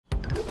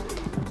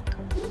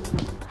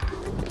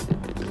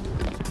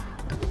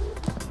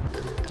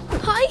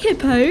Hi,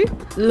 Hippo.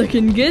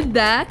 Looking good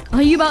there.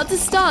 Are you about to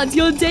start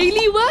your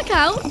daily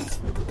workout?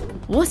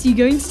 What are you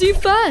going to do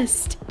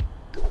first?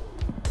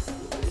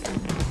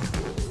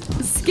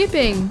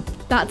 Skipping.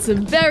 That's a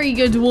very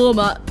good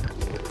warm-up.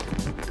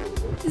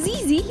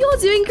 Zeze, you're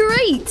doing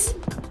great.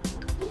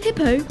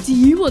 Hippo, do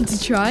you want to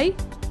try?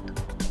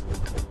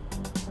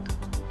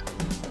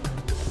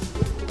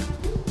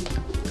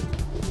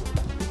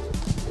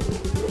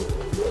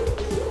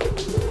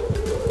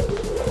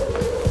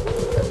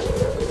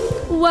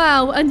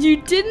 Wow, and you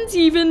didn't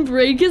even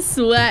break a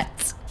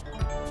sweat.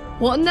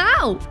 What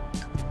now?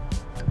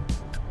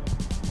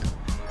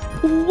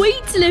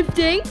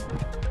 Weightlifting?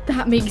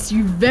 That makes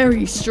you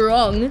very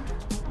strong.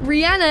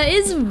 Rihanna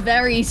is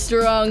very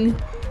strong.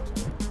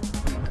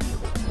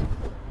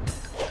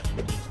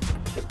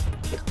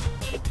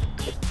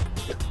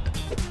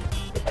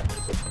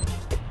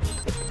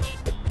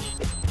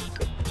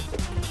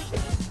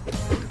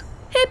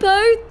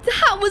 Hippo,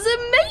 that was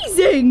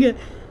amazing!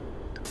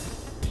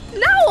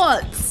 Now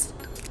what?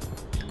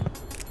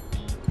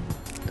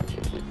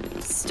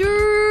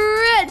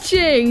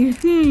 Stretching.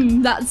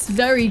 That's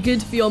very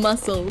good for your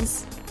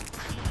muscles.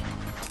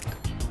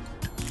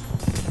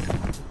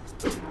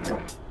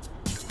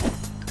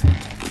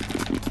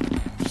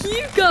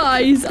 You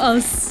guys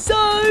are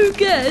so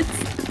good.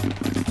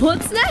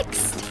 What's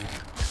next?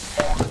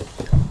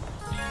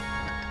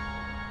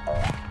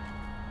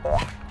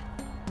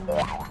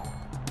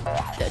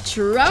 The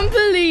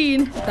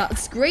trampoline.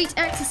 That's great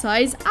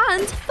exercise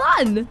and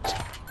fun.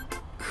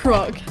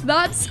 Croc,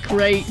 that's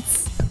great.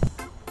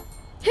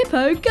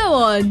 Hippo, go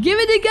on, give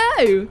it a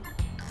go.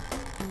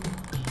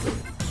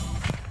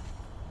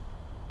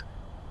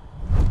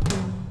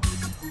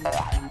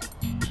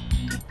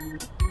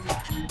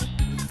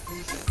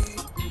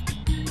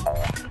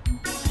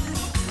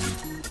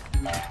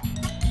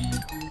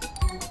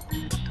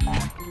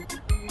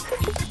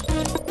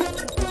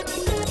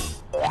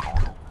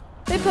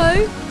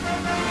 Hippo,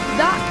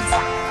 that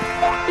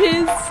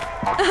is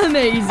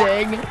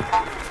amazing.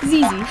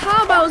 Zeze,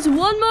 how about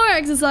one more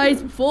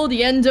exercise before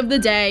the end of the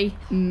day?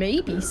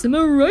 Maybe some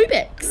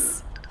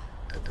aerobics.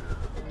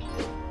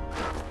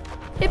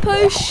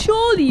 Hippo,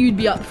 surely you'd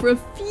be up for a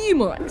few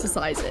more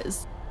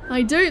exercises.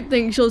 I don't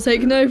think she'll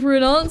take no for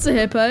an answer,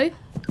 Hippo.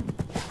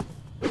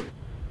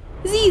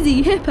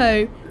 Zeze,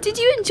 Hippo, did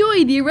you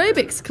enjoy the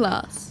aerobics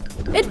class?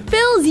 It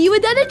fills you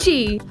with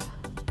energy.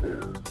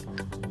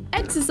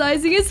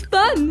 Exercising is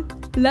fun.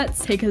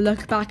 Let's take a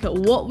look back at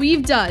what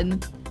we've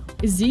done.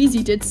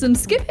 Zeze did some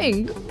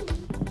skipping,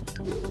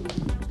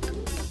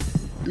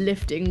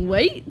 lifting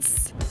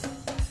weights,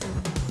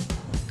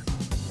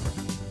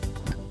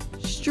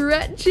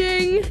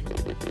 stretching,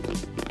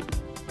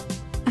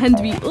 and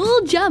we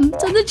all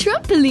jumped on the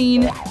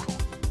trampoline.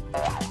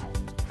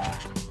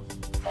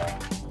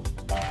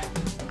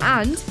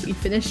 And we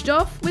finished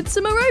off with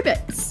some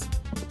aerobics.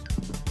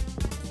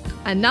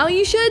 And now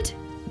you should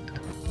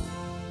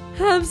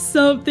have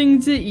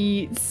something to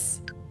eat.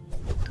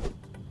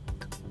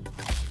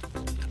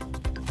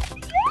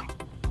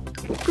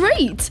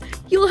 Great!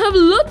 You'll have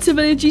lots of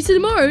energy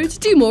tomorrow to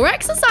do more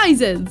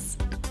exercises.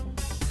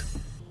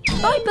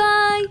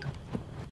 Bye-bye!